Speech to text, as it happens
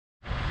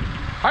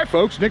Hi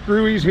folks, Nick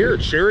Ruiz here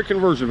at Sherry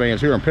Conversion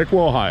Vans here in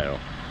Piqua, Ohio.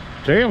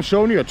 Today I'm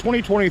showing you a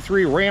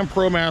 2023 Ram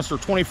ProMaster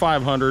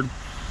 2500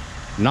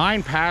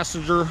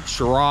 9-passenger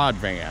charade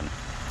van.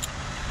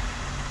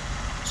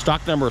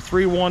 Stock number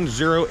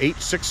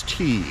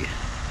 31086T.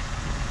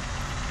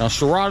 Now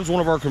Charade is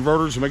one of our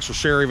converters who makes our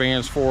Sherry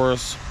vans for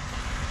us.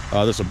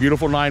 This is a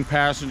beautiful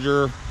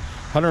 9-passenger,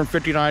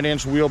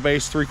 159-inch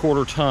wheelbase,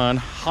 3/4 ton,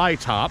 high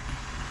top.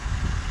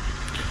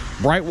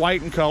 Bright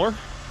white in color.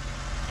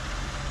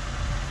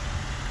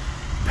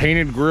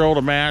 Painted grille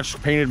to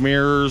match, painted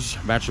mirrors,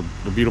 match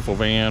the beautiful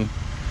van.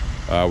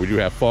 We do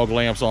have fog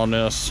lamps on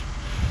this.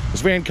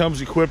 This van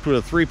comes equipped with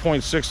a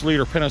 3.6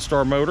 liter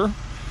Pentastar motor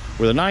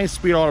with a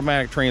 9-speed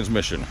automatic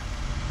transmission.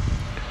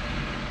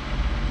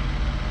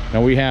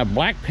 Now we have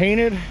black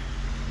painted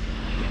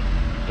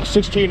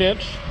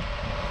 16-inch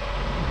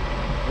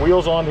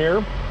wheels on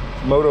here,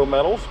 Moto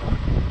metals.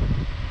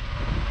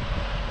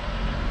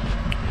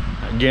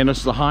 Again, this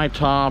is the high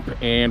top,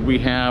 and we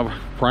have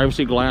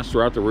privacy glass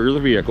throughout the rear of the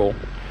vehicle.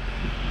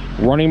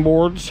 Running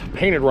boards,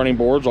 painted running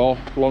boards all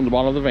along the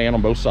bottom of the van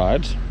on both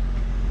sides.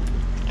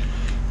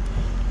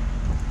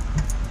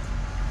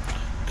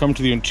 Come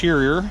to the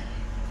interior.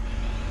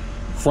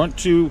 Front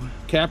two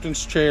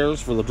captain's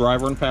chairs for the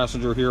driver and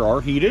passenger here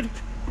are heated,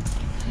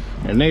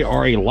 and they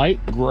are a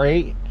light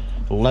gray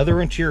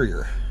leather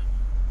interior.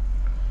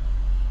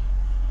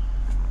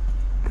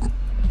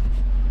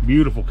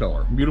 Beautiful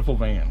color, beautiful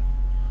van.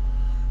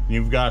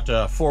 You've got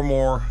 4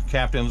 more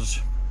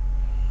captains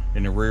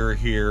in the rear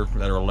here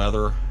that are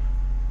leather,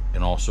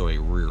 and also a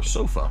rear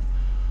sofa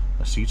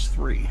that seats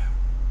 3.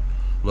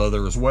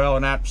 Leather as well,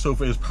 and that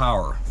sofa is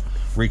power.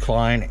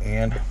 Recline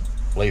and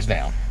lays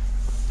down,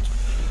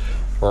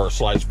 or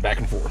slides back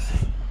and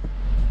forth.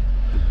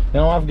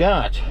 Now I've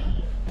got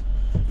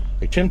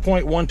a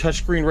 10.1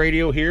 touchscreen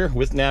radio here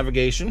with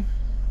navigation.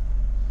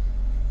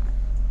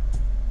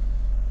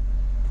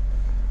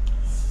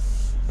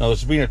 Now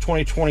this being a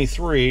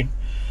 2023,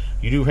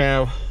 you do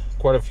have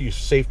quite a few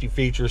safety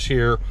features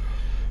here.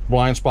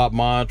 Blind spot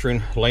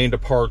monitoring, lane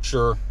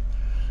departure,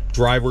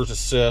 driver's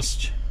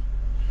assist,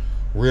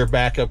 rear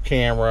backup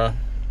camera,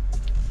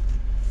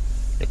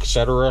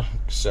 etc.,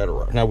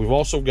 etc. Now we've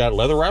also got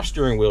leather wrap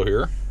steering wheel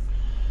here,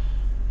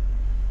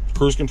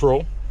 cruise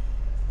control,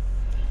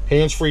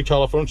 hands-free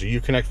telephones, a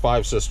Uconnect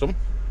 5 system,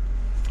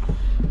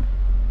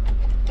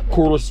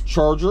 cordless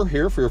charger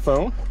here for your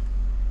phone.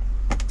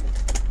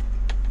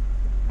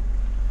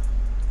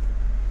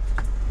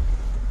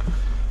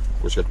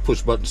 Of course, you got the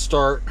push button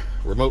start,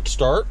 remote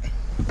start.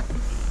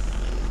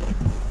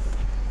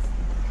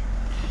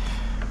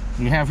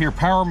 You have here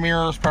power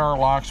mirrors, power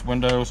locks,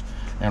 windows,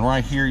 and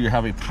right here you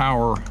have a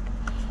power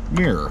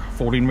mirror,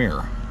 folding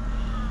mirror.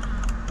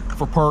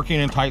 For parking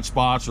in tight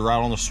spots or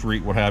out on the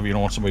street, what have you, you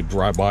don't want somebody to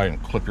drive by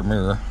and clip your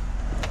mirror.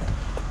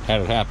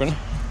 Had it happen.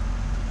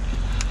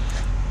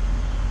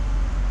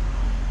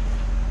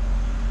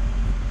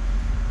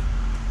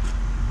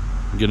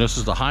 Again, this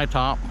is the high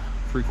top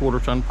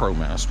 3/4 ton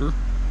ProMaster.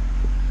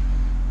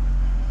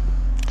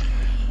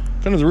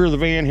 Come to the rear of the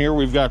van here,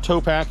 we've got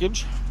tow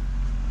package.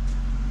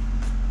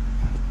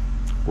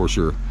 Of course,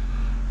 your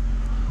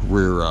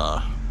rear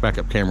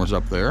backup cameras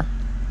up there.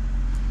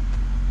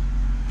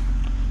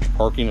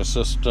 Parking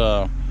assist,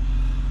 your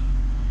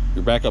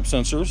backup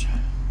sensors.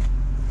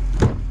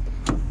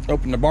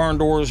 Open the barn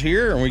doors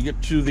here, and we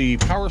get to the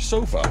power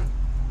sofa.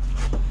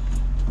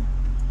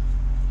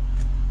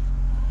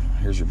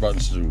 Here's your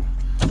buttons to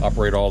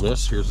operate all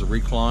this. Here's the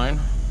recline,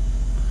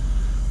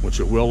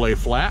 which it will lay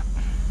flat.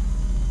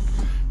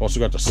 Also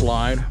got the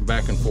slide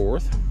back and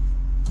forth.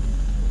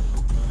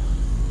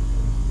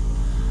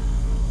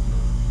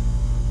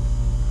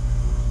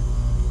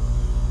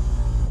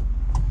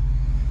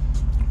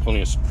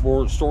 Plenty of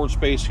storage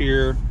space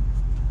here.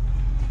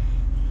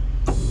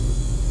 Of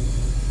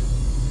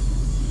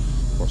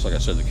course, like I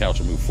said, the couch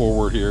will move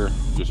forward here,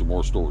 gives it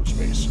more storage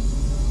space.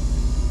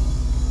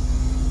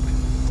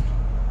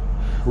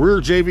 Rear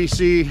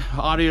JVC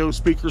audio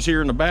speakers here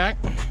in the back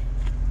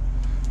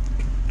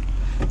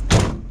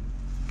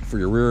for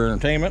your rear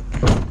entertainment.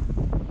 Of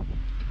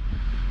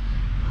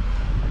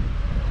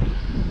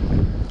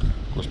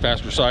course,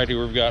 passenger side here,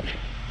 we've got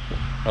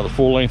another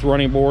full-length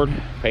running board,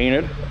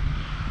 painted.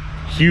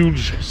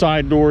 Huge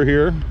side door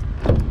here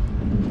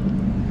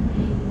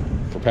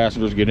for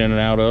passengers to get in and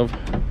out of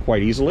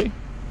quite easily.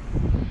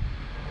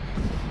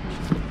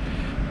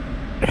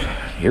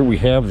 Here we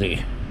have the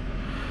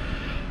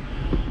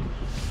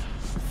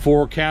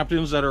 4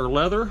 captains that are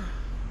leather.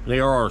 They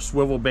are our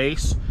swivel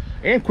base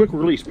and quick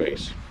release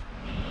base.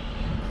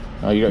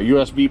 You got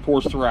USB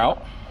ports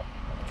throughout.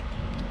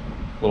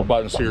 Little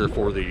buttons here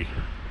for the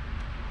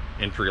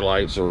entry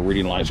lights or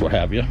reading lights, what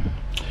have you.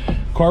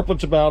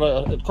 Carpet's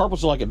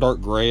carpet's like a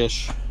dark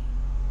grayish.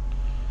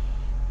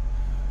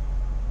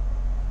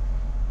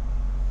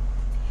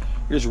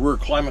 Here's your rear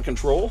climate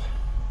control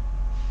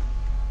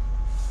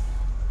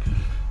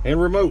and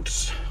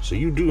remotes. So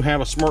you do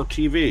have a smart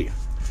TV.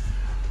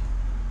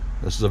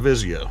 This is a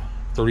Vizio,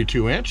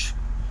 32-inch.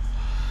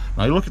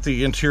 Now you look at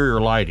the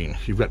interior lighting.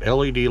 You've got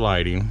LED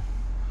lighting,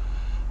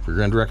 for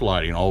your indirect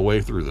lighting all the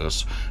way through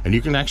this. And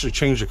you can actually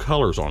change the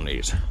colors on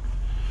these.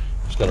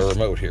 It's got a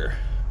remote here,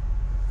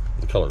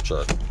 the color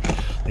chart.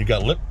 You've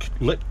got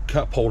lit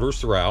cup holders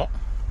throughout,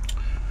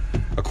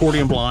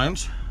 accordion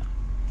blinds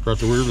throughout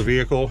the rear of the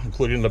vehicle,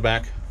 including the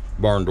back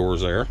barn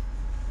doors there.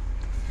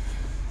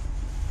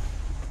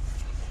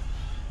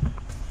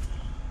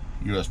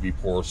 USB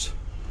ports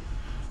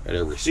at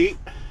every seat.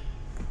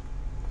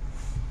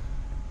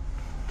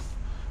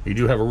 You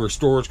do have a rear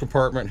storage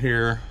compartment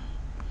here.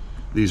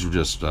 These are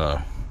just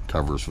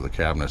covers for the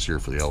cabinets here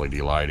for the LED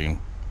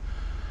lighting.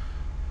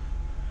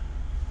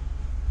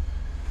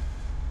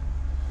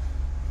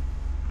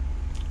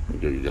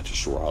 You got the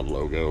Escalade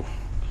logo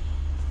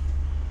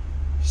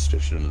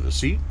stitched into the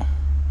seat.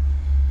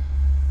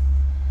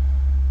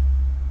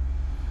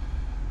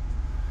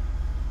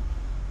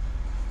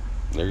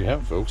 There you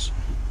have it, folks.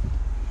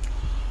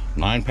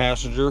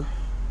 9-passenger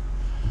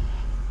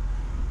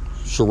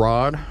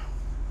Escalade,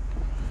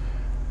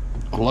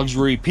 a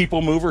luxury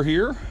people mover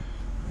here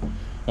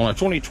on a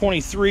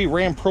 2023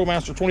 Ram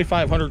ProMaster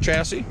 2500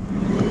 chassis.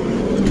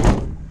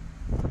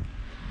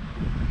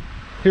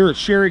 Here at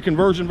Sherry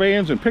Conversion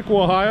Vans in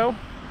Piqua, Ohio.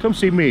 Come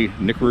see me,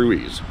 Nick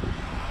Ruiz.